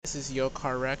this is Yo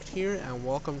Car Wrecked here, and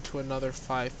welcome to another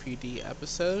 5 PD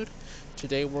episode.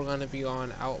 Today we're going to be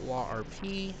on Outlaw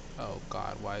RP. Oh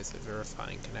god, why is it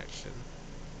verifying connection?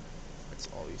 Let's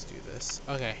always do this.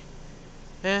 Okay.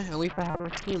 At least I have our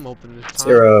team open this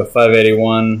time.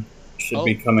 0581 should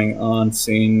be coming on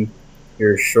scene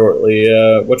here shortly.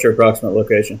 What's your approximate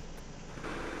location?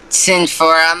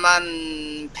 10-4, I'm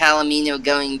on Palomino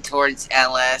going towards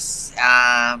LS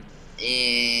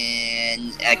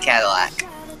in a Cadillac.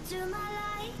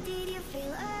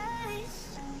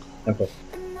 Okay.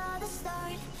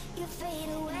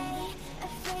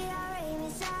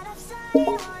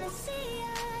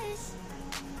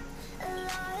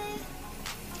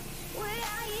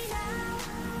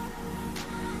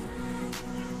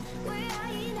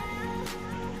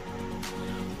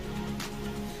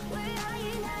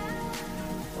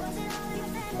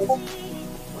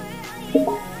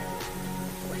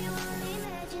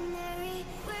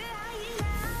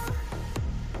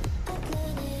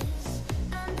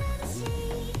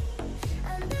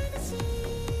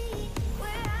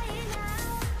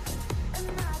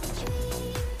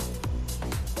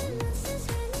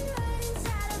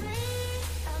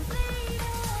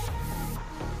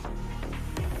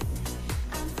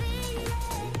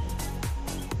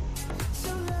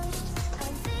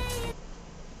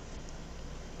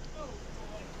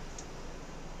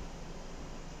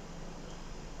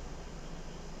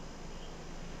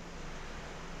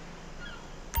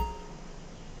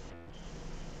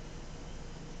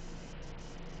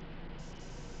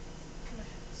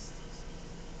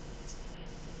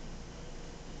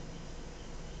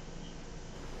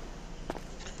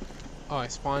 Oh, I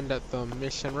spawned at the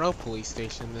Mission Row police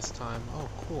station this time. Oh,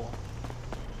 cool.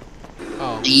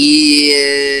 Oh.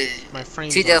 Yeah. My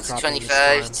frames 2 Delta dropping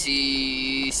 25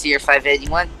 to Sierra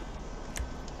 581.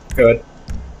 Good.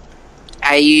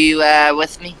 Are you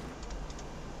with me?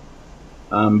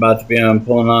 I'm about to be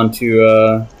pulling on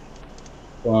to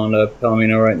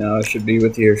Palomino right now. I should be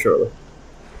with you here shortly.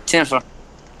 10-4.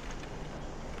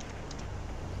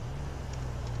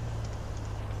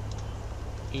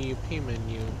 EUP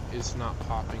menu is not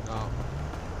popping up.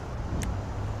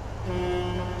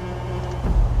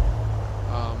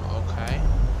 Okay.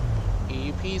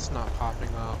 EUP's not popping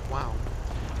up. Wow.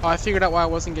 Oh, I figured out why I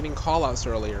wasn't getting callouts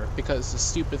earlier. Because the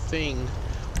stupid thing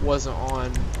wasn't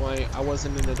on. Like, I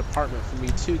wasn't in the department for me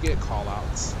to get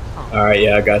callouts. Huh. Alright,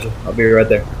 yeah, I got you. I'll be right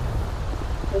there.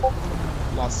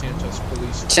 Los Santos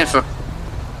Police. 10-4.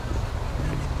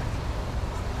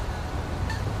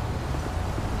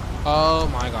 Oh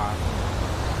my god.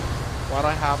 What do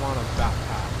I have on a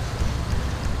backpack?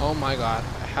 Oh my god.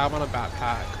 I have on a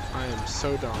backpack. I am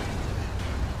so dumb.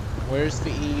 Where's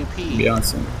the EUP? Be on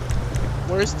scene.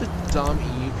 Where's the dumb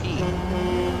EUP?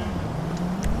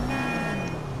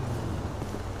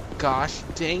 Gosh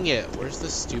dang it. Where's the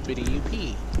stupid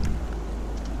EUP?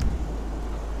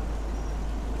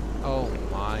 Oh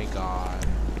my god.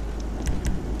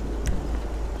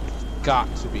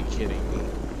 Got to be kidding me.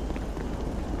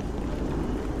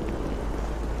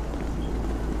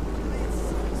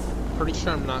 Pretty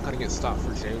sure I'm not gonna get stopped for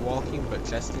jaywalking, but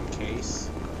just in case.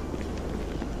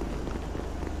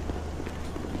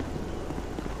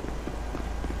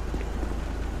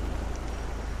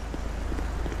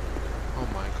 Oh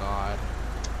my god.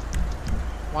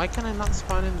 Why can I not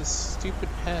spawn in this stupid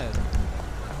head?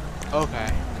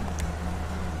 Okay.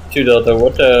 2 Delta,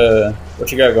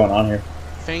 what you got going on here?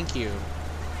 Thank you.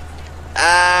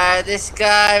 This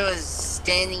guy was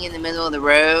standing in the middle of the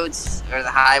roads, or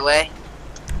the highway.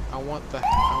 I want the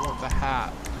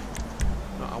hat.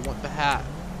 No, I want the hat.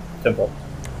 Simple.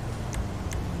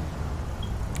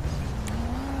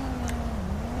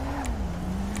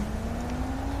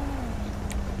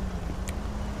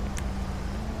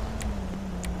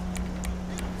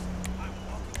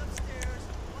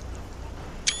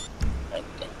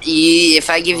 If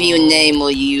I give you a name,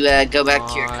 will you go back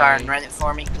to your car and run it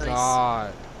for me, please?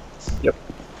 God. Yep.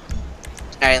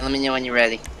 Alright, let me know when you're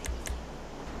ready.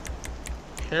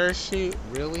 Parachute?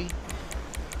 Really?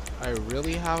 I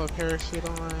really have a parachute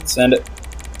on? Send it.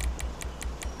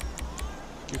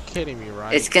 You're kidding me,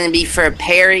 right? It's gonna be for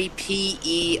Perry,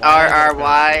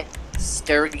 P-E-R-R-Y,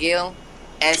 Sturgill,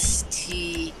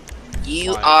 S-T-U-R-G-I-L-L.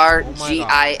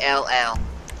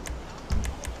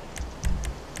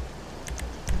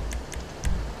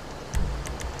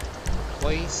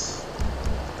 Place.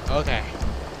 Okay.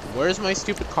 Where's my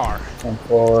stupid car? And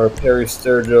for Perry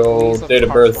Sturgill, date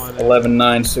of birth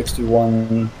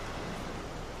 11/9/61.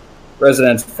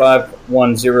 Residence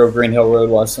 510 Green Hill Road,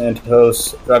 Los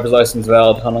Santos. Driver's license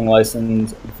valid, hunting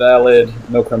license valid,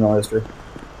 no criminal history.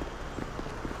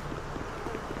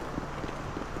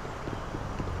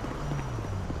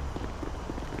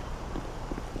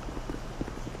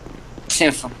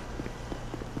 10-4.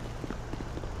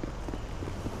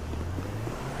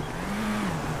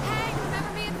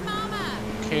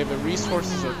 Okay, the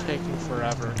resources are taking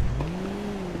forever.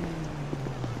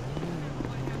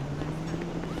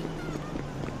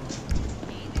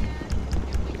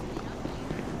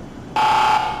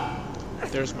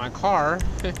 There's my car.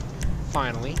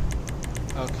 Finally.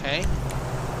 Okay.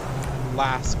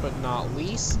 Last but not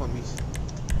least, let me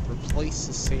replace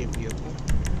the save vehicle.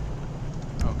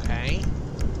 Okay.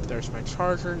 There's my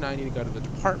charger. Now I need to go to the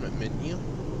department menu.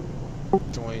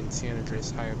 Join San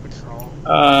Andreas Highway Patrol.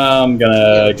 I'm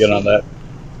gonna get on that.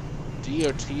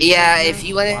 DOT. Yeah, if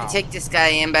you wanted to take this guy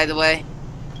in, by the way.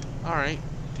 Alright.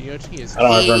 DOT is. I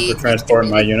don't have room for transport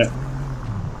in my unit.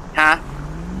 Huh?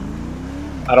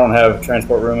 I don't have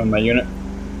transport room in my unit.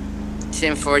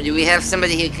 10-4. Do we have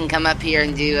somebody who can come up here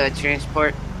and do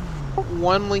transport?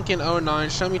 1 Lincoln 09,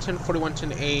 show me 1041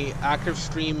 10-8, active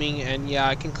streaming, and yeah,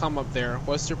 I can come up there.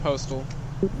 What's your postal?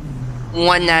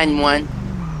 191.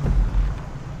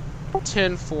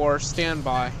 10-4, stand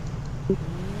by.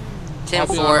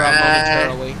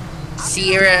 10-4,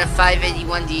 Sierra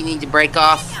 581, do you need to break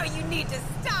off?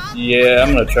 Yeah,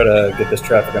 I'm gonna try to get this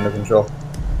traffic under control.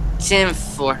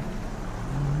 10-4.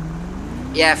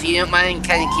 Yeah, if you don't mind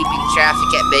kind of keeping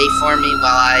traffic at bay for me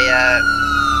while I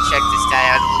check this guy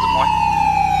out a little more.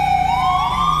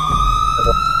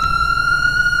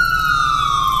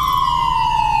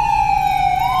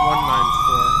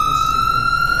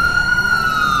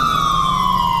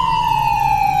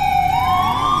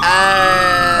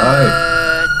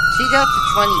 Delta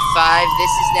 25,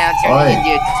 this is now turning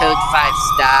into a Code 5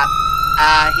 stop.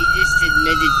 He just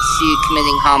admitted to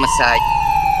committing homicide.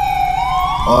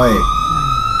 Oi.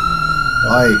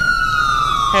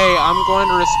 Hey, I'm going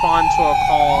to respond to a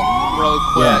call really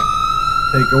quick. Yeah.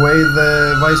 Take away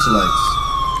the visor lights.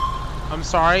 I'm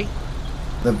sorry?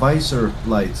 The visor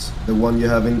lights. The one you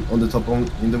have on the top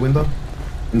in the window?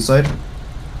 Inside?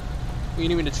 You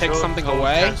need me to take something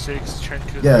away?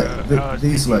 Yeah,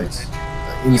 these lights.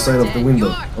 Inside of the window.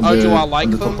 Do I like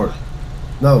on the them? top part.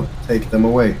 No, take them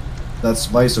away. That's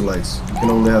visor lights. You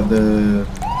can only have the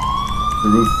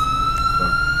roof.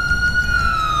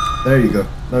 There you go.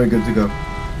 Now you're good to go.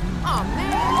 Oh, man.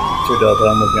 2 Delta,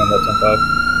 I'm looking on that 10-5.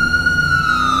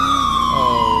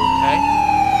 Okay.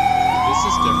 This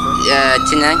is different.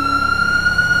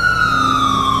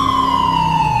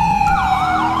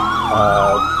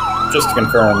 10-9. Just to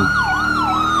confirm,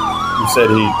 you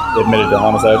said he admitted to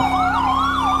homicide?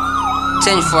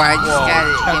 10-4, I just got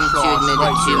him to admit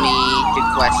it to me through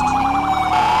questioning.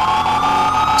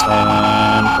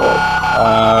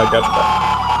 10-4. Gotcha that.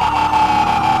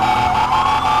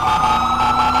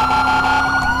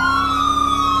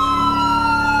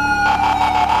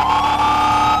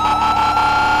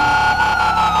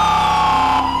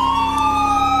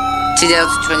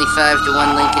 Delta 25 to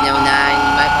 1 Lincoln 09. You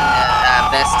might want to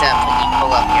vest up when you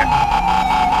pull up here.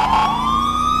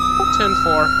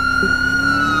 10-4.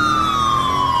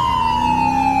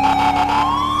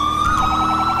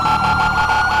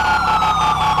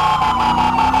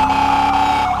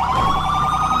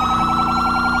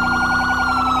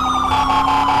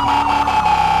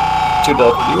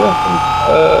 Delta, do you want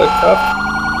cuff?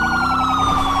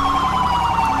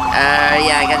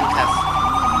 Yeah, I got him cuffed.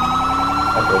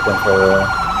 Okay,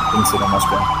 didn't see it on my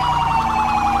screen.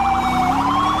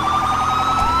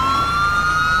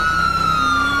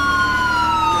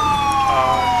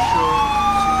 Sure,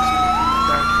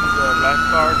 back to the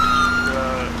lifeguard,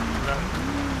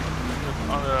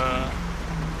 on the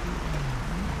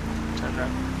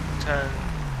 10.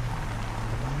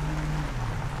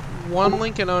 1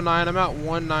 Lincoln 09, I'm at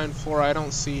 194, I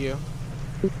don't see you.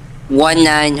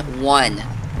 191.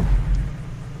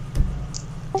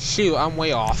 Shoot, I'm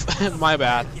way off. My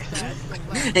bad.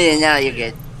 No, you're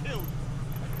good.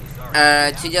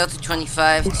 2 Delta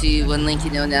 25 to 1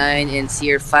 Lincoln 09 and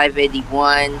Sierra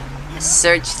 581.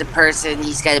 Search the person.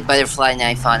 He's got a butterfly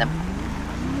knife on him.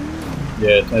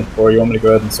 Yeah, 10-4. You want me to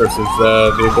go ahead and search his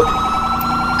vehicle?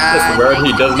 Disregard,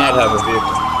 he does not have a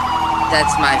vehicle.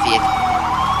 That's my vehicle.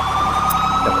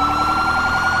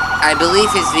 I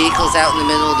believe his vehicle's out in the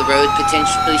middle of the road,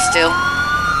 potentially still.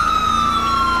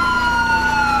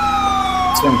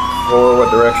 10-4, what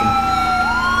direction?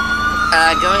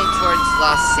 Going towards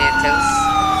Los Santos.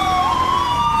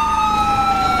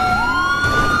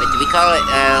 Wait, do we call it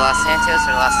Los Santos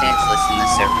or Los Angeles in this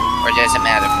server? Or does it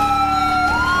matter?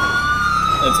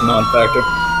 It's a non-factor.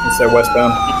 It's that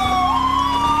westbound.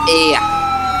 Yeah.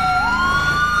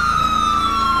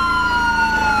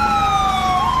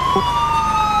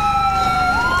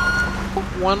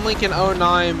 1 Lincoln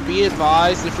 09, be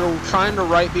advised if you're trying to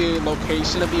write the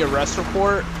location of the arrest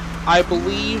report, I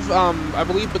believe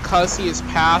because he is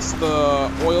past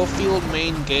the oil field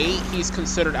main gate, he's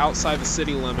considered outside the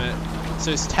city limit.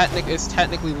 So it's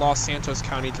technically Los Santos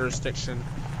County jurisdiction.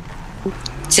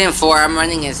 10-4, I'm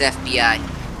running as FBI.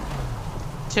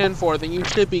 10-4, then you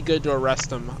should be good to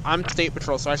arrest him. I'm State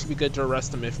Patrol, so I should be good to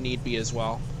arrest him if need be as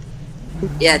well.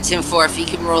 Yeah, 10-4, if you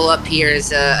can roll up here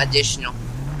as additional.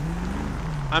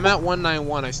 I'm at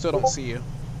 191, I still don't see you.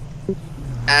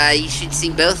 You should see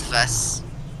both of us.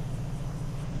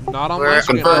 Not on my We're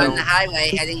screen. on the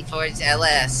highway heading towards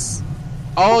LS.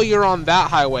 Oh, you're on that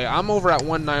highway. I'm over at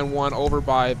 191 over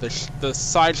by the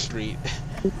side street.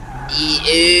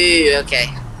 Ooh, okay.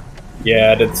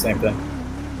 Yeah, I did the same thing.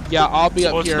 Yeah, I'll be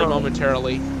up What's here the-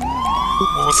 momentarily.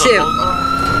 What's Two. up,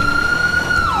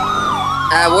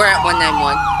 We're at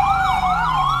 191.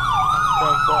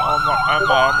 10-4, I'm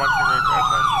marking it as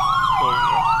I'm going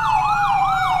up.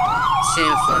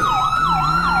 10-4.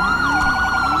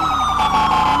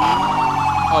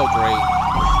 Oh, great.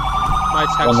 My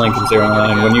text 1 Lincoln is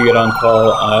 09. again. When you get on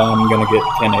call, I'm gonna get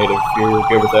 10-8 if you're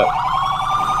good with that.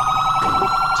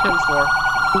 10-4.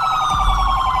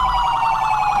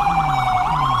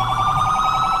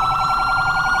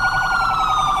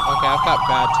 Okay, I've got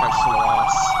bad texture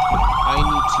loss. I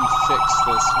need to fix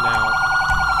this now.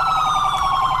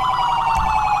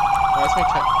 Why is my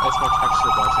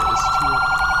texture budget? It's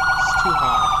too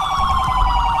high.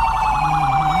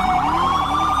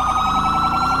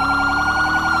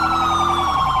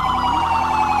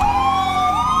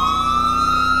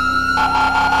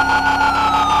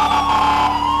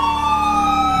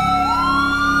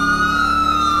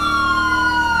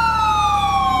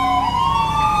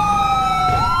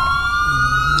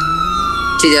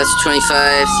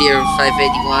 $2,025, 0581,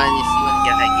 if you want to go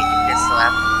ahead and get your pistol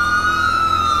out.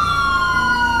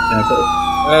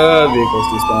 Vehicles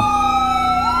despawn.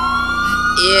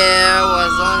 Yeah, well,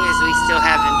 as long as we still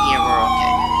have him here, we're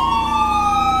okay.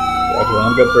 Roger,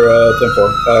 I'm good for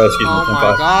 10-4. Excuse me, Oh 10-5.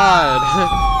 my god.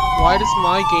 Why does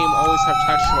my game always have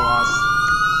texture loss?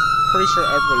 Pretty sure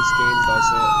everybody's game does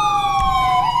it.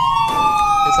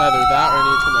 It's either that or I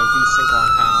need to turn my VSync on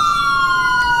half.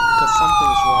 Because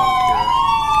something's wrong here.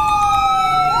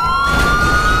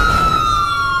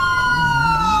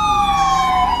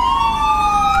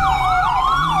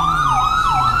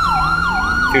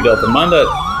 2 Delta, mind that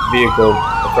vehicle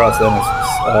across the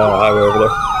highway over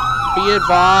there. Be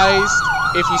advised,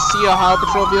 if you see a Highway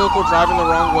Patrol vehicle driving the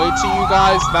wrong way to you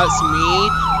guys, that's me.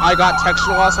 I got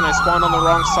texture loss and I spawned on the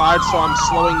wrong side, so I'm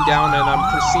slowing down and I'm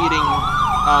proceeding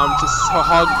to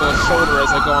hug the shoulder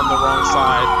as I go on the wrong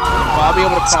side. But I'll be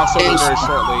able to cross over very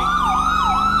shortly.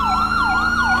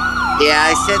 Yeah,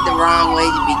 I said the wrong way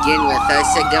to begin with. I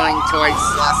said going towards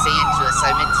Los Angeles.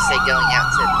 I meant to say going out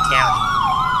to the county.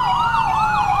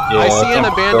 Yeah, I see an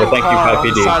 10-4, abandoned thank you, car on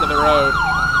PD. the side of the road.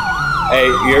 Hey,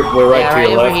 we're right Yeah, to right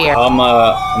your over left. here. I'm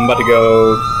about to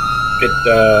go get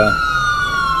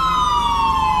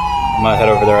I'm gonna head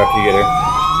over there after you get here.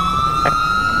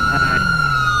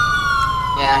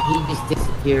 Yeah, he just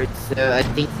disappeared, so I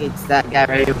think it's that guy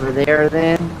right over there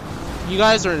then. You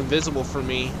guys are invisible for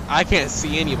me. I can't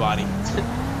see anybody.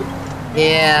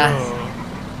 Yeah,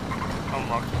 I'm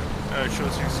marking it. It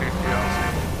shows you safety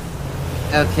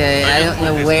housing. okay, I don't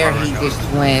know where he just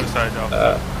went.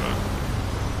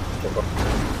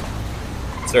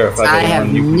 Sarah, if I have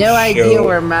you can no idea show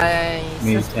where my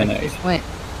me suspect 10-8. just went.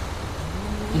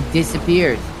 He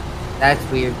disappeared. That's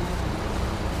weird.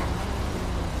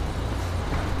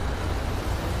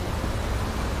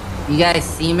 You guys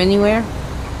see him anywhere?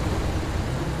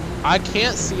 I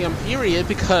can't see him, period,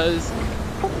 because...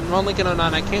 1 Lincoln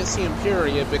 09, I can't see him,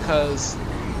 period, because...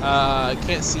 I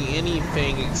can't see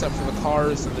anything except for the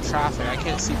cars and the traffic. I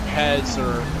can't see peds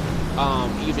or,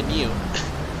 even you.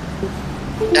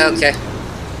 Okay.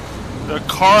 The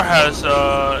car has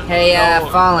Hey, no,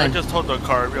 Fallen. I just told the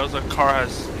car because the car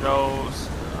has no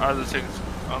other things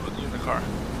in the car.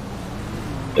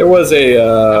 There was Am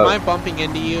a I bumping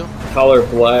into you? collar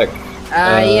black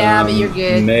Yeah, but you're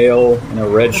good. male in a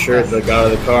red shirt that got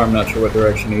out of the car. I'm not sure what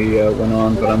direction he went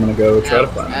on, but I'm gonna go try to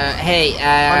find him. Hey, Oh,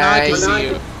 now I can see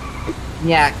you.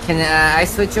 yeah, can I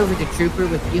switch over to Trooper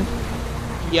with you?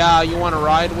 Yeah, you want to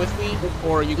ride with me?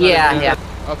 Or you Yeah, gonna do yeah. it?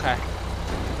 Okay.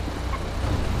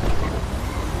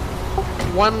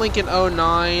 1 Lincoln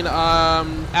 09,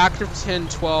 active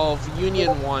 1012,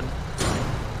 Union 1.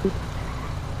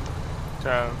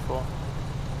 10-4.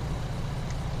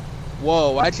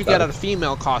 Whoa, why'd you get out a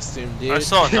female costume, dude? I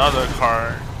saw another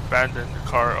car abandoned the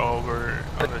car over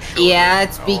on the shoulder. Yeah,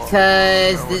 it's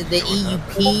because the what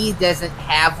EUP doesn't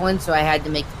have one, so I had to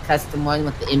make a custom one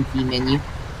with the MP menu.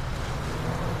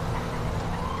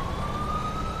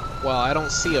 Well, I don't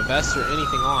see a vest or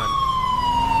anything on.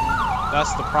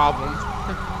 That's the problem.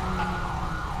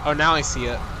 Oh, now I see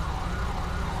it.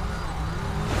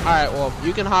 Alright, well,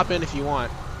 you can hop in if you want.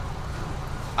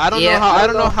 I don't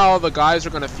know how the guys are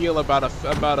gonna feel about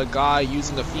a guy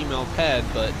using a female ped,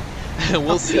 but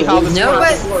we'll see how this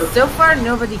works. So far,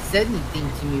 nobody said anything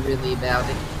to me really about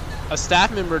it. A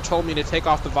staff member told me to take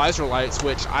off the visor lights,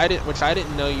 which I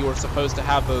didn't know you were supposed to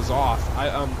have those off.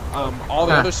 All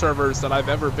the other servers that I've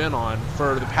ever been on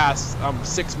for the past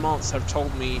 6 months have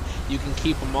told me you can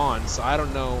keep them on. So I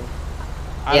don't know.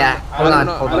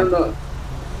 Hold on.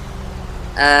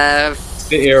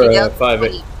 Sierra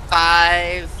 5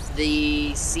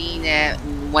 the scene at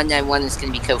 191 is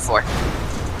going to be code 4.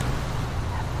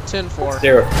 10-4.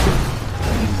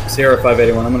 Sierra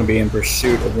 581, I'm going to be in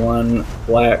pursuit of one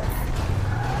black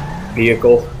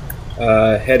vehicle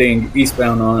heading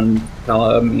eastbound on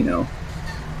Palomino.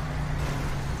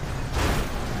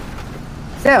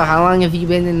 So, how long have you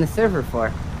been in the server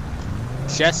for?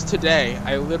 Just today.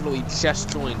 I literally just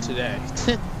joined today.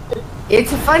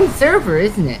 It's a fun server,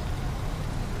 isn't it?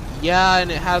 Yeah,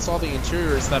 and it has all the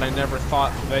interiors that I never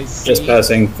thought I'd see. Just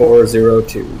passing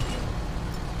 402.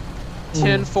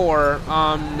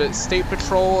 10-4. State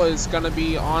Patrol is going to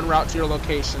be en route to your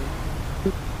location.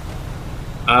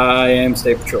 I am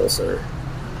State Patrol, sir.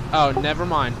 Oh, never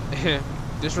mind.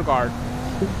 Disregard.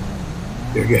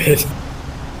 You're good.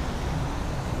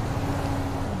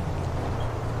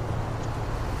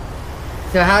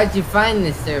 So how'd you find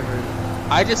this server?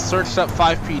 I just searched up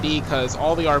 5PD because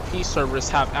all the RP servers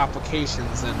have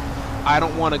applications, and I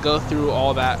don't want to go through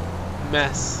all that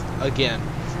mess again.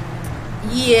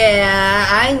 Yeah,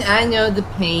 I know the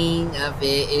pain of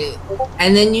it.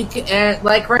 And then you can,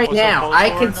 like right now,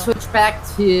 I could switch back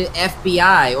to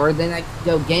FBI, or then I could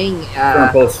go gang.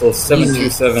 Current postal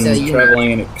 727 is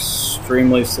traveling at an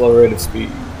extremely slow rate of speed.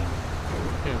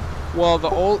 Well, the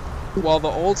old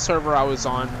server I was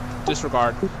on,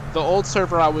 disregard. The old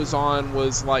server I was on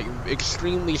was like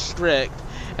extremely strict,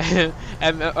 and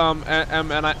I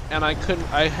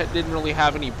didn't really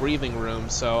have any breathing room,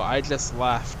 so I just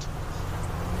left.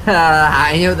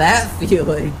 I know that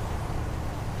feeling.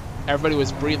 Everybody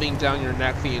was breathing down your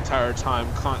neck the entire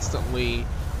time, constantly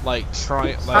like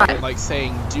like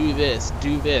saying, "Do this,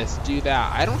 do this, do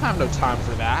that." I don't have no time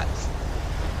for that.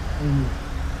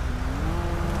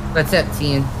 What's up,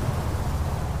 Tien?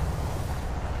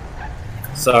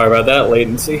 Sorry about that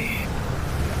latency.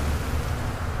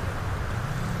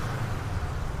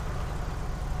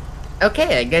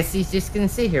 Okay, I guess he's just gonna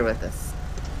sit here with us.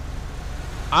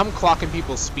 I'm clocking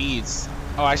people's speeds.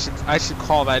 Oh, I should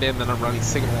call that in that I'm running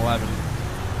Signal 11.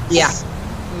 Yeah.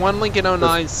 1 Lincoln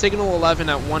 09, Signal 11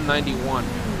 at 191.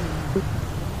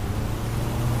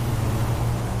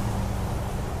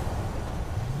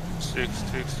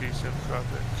 in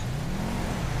traffic.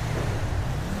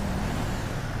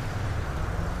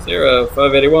 Sierra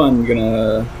 581,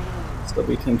 gonna still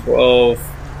be 1012.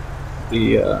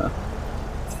 The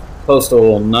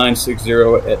postal 960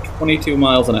 at 22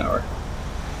 miles an hour.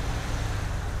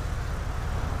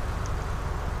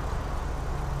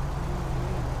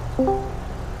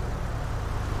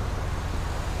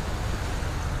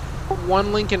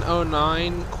 One Lincoln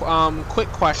 09. Quick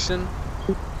question.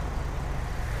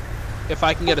 If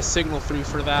I can get a signal through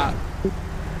for that.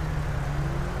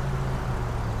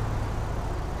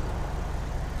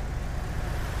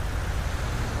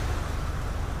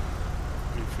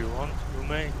 If you want, you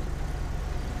may.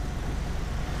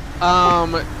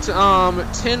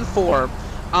 10-4.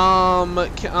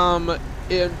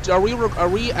 Are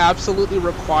we absolutely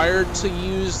required to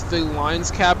use the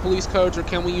lines cap police codes, or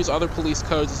can we use other police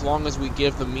codes as long as we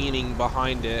give the meaning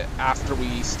behind it after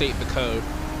we state the code?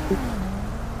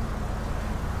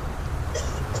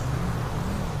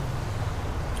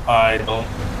 I don't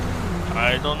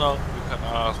know. You can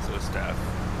ask the staff.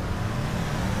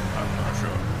 I'm not sure.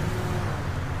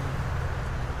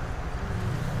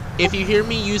 If you hear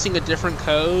me using a different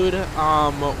code, with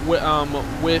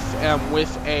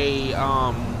a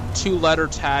 2-letter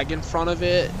tag in front of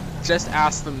it, just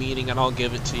ask the meaning and I'll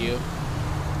give it to you.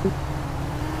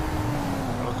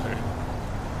 Okay.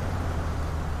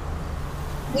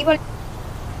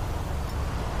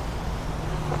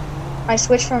 I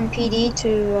switched from PD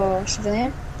to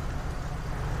civilian.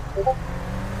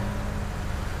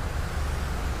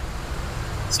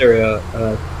 Sierra,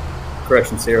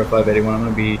 correction, Sierra 581. I'm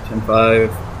going to be 10-5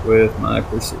 with my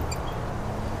pursuit.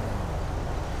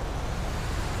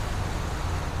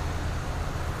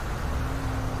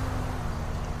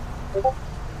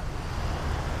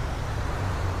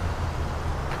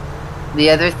 The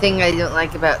other thing I don't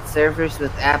like about servers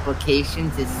with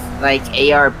applications is like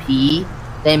ARP.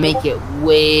 They make it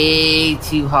way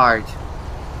too hard.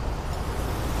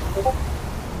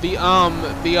 The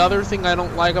other thing I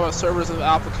don't like about servers with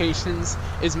applications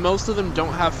is most of them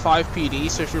don't have 5 PD,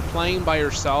 so if you're playing by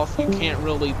yourself, you can't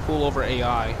really pull over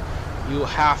AI. You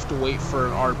have to wait for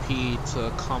an RP to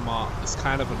come up. It's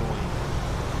kind of annoying.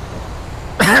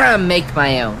 Make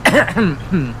my own.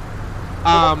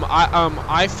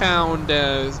 I found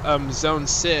Zone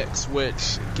 6,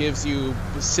 which gives you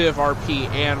Civ RP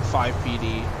and 5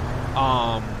 PD.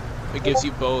 It gives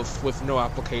you both with no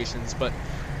applications, but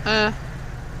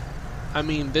I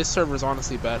mean, this server is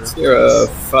honestly better.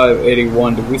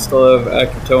 581. Do we still have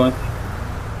active towing?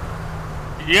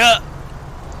 Yeah.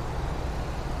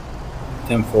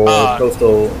 10-4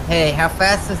 coastal. Hey, how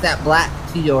fast is that black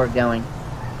 2-door going?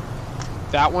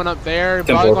 That one up there,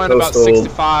 probably going about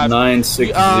 65.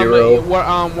 960. Where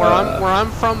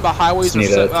I'm from, the highways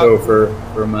need are a tow for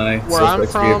my where I'm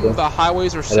from, vehicle. the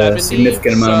highways are Had 70. a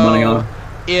significant amount of money on.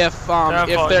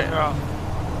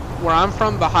 Where I'm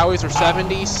from, the highways are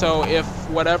 70. So if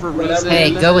whatever reason,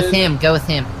 hey, go with him. Go with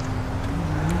him.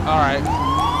 All right.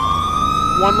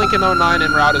 1 Lincoln 09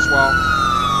 en route as well.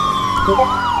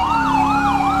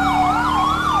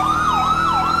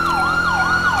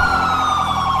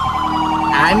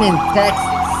 I'm in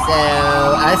Texas, so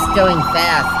us going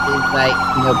fast is like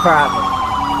no problem.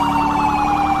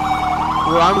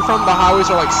 Where I'm from, the highways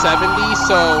are like 70,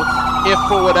 so if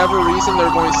for whatever reason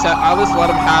they're going I'll just let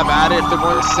them have at it. If they're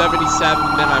going 77,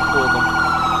 then I pull them.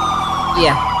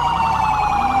 Yeah.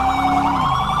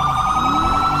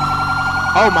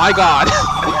 Oh my god.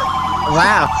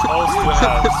 Wow. Most still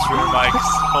have 3 mics.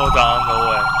 Hold on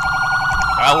the way.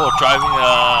 I was driving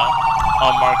a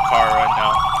unmarked car right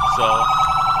now, so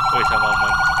wait a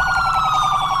moment.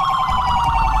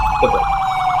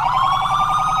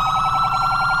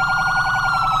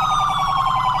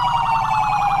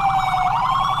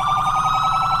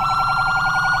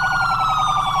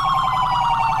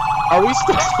 Are we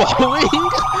still following?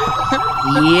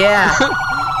 Yeah.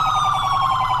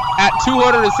 At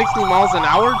 260 miles an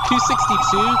hour,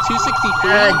 262,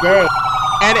 263, Day.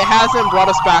 and it hasn't brought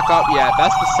us back up yet.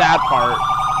 That's the sad part.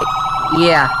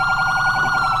 Yeah.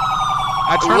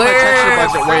 I turned my texture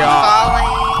budget way up.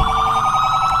 Falling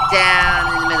down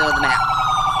in the middle of the map.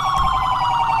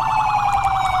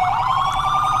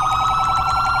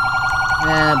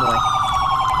 Oh boy.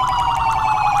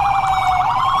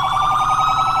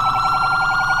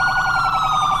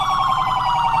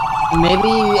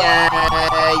 Maybe you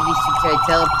should try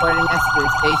teleporting us to the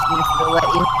station if they'll let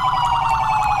you.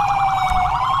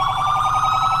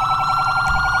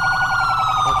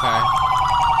 Okay.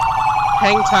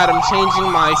 Hang tight, I'm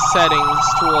changing my settings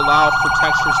to allow for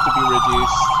textures to be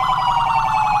reduced.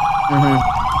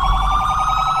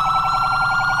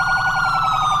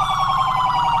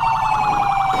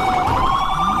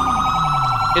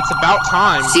 It's about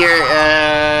time.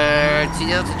 Sierra 2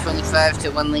 Delta 25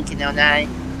 to 1 Lincoln 09.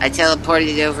 I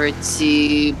teleported over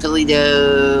to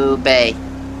Toledo Bay.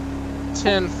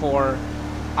 10-4.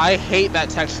 I hate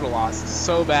that texture loss. It's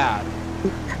so bad.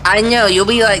 I know, you'll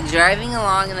be like driving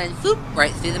along and then whoop,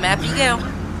 right through the map you go.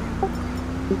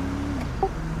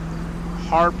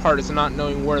 Hard part is not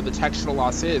knowing where the texture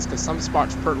loss is, because some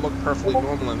spots look perfectly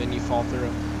normal and then you fall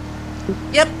through.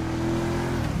 Yep.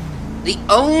 The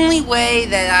only way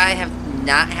that I have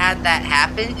not had that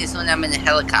happen is when I'm in a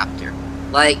helicopter.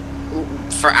 Like,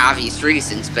 for obvious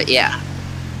reasons, but yeah.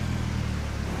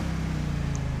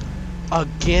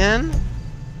 Again?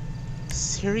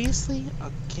 Seriously?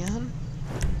 Again?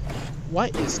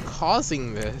 What is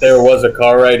causing this? There was a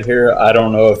car right here. I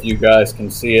don't know if you guys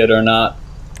can see it or not,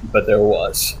 but there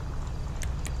was.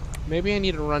 Maybe I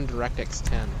need to run DirectX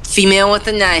 10. Female with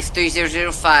a knife,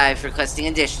 3005, requesting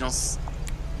additionals.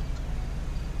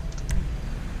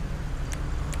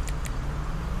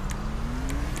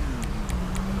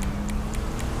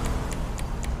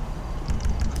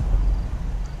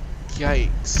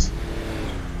 Yikes.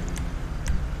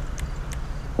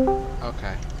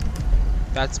 Okay.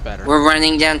 That's better. We're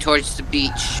running down towards the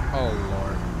beach. Oh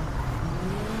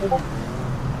lord.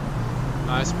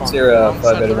 Nice bomb.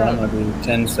 581. I'm gonna be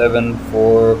 10-7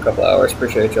 for a couple hours.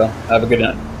 Appreciate y'all. Have a good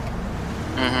night.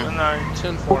 Good night.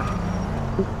 10-4.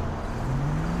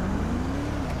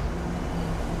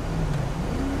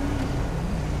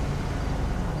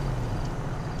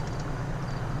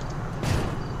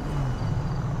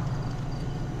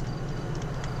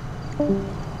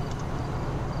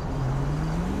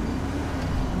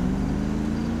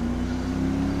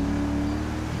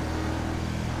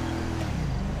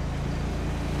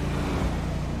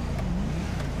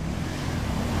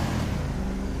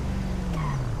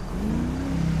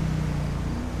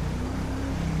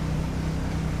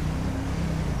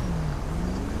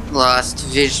 lost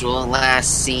visual,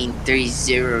 last seen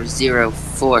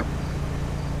 3004.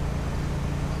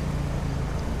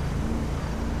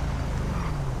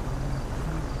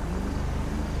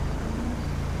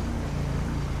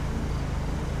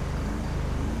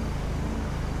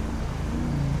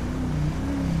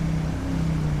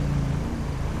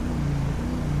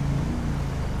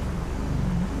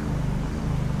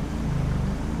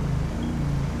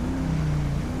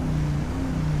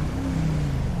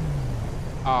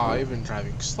 Oh, even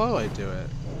driving slow I do it.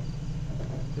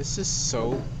 This is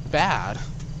so bad.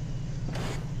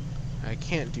 I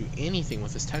can't do anything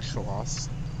with this texture loss.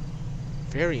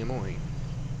 Very annoying.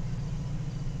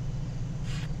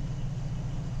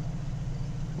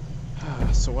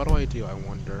 So what do? I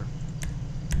wonder.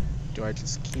 Do I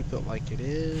just keep it like it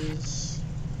is?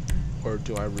 Or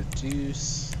do I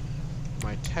reduce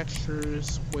my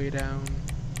textures way down?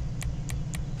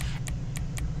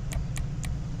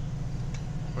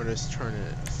 Or just turn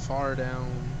it far down?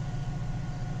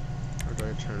 Or do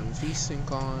I turn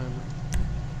VSync on?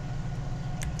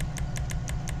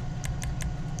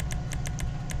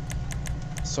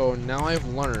 So now I've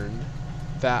learned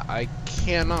that I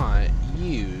cannot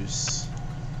use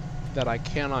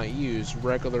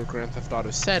regular Grand Theft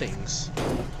Auto settings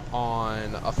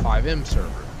on a 5M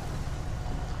server.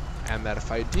 And that if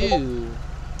I do,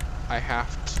 I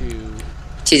have to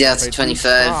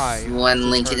 2025, 1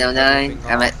 Lincoln 09.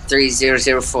 I'm at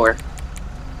 3004.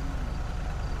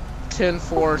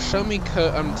 10.4, show me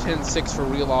code. 10.6 for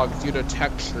relog due to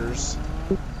textures.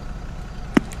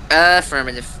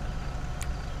 Affirmative.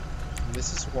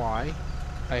 This is why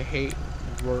I hate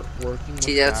working with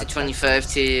 2025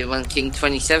 to 1 King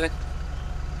 27.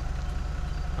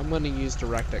 I'm gonna use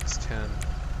DirectX 10.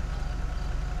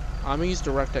 I'm gonna use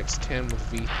DirectX 10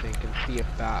 with VSync and see if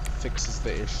that fixes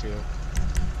the issue.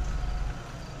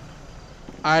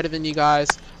 Alright then, you guys.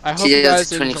 I hope you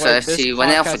guys enjoyed this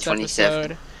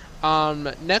podcast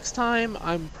episode. Next time,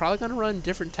 I'm probably gonna run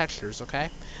different textures,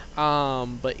 okay?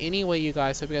 But anyway, you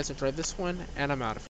guys, hope you guys enjoyed this one, and I'm out of here.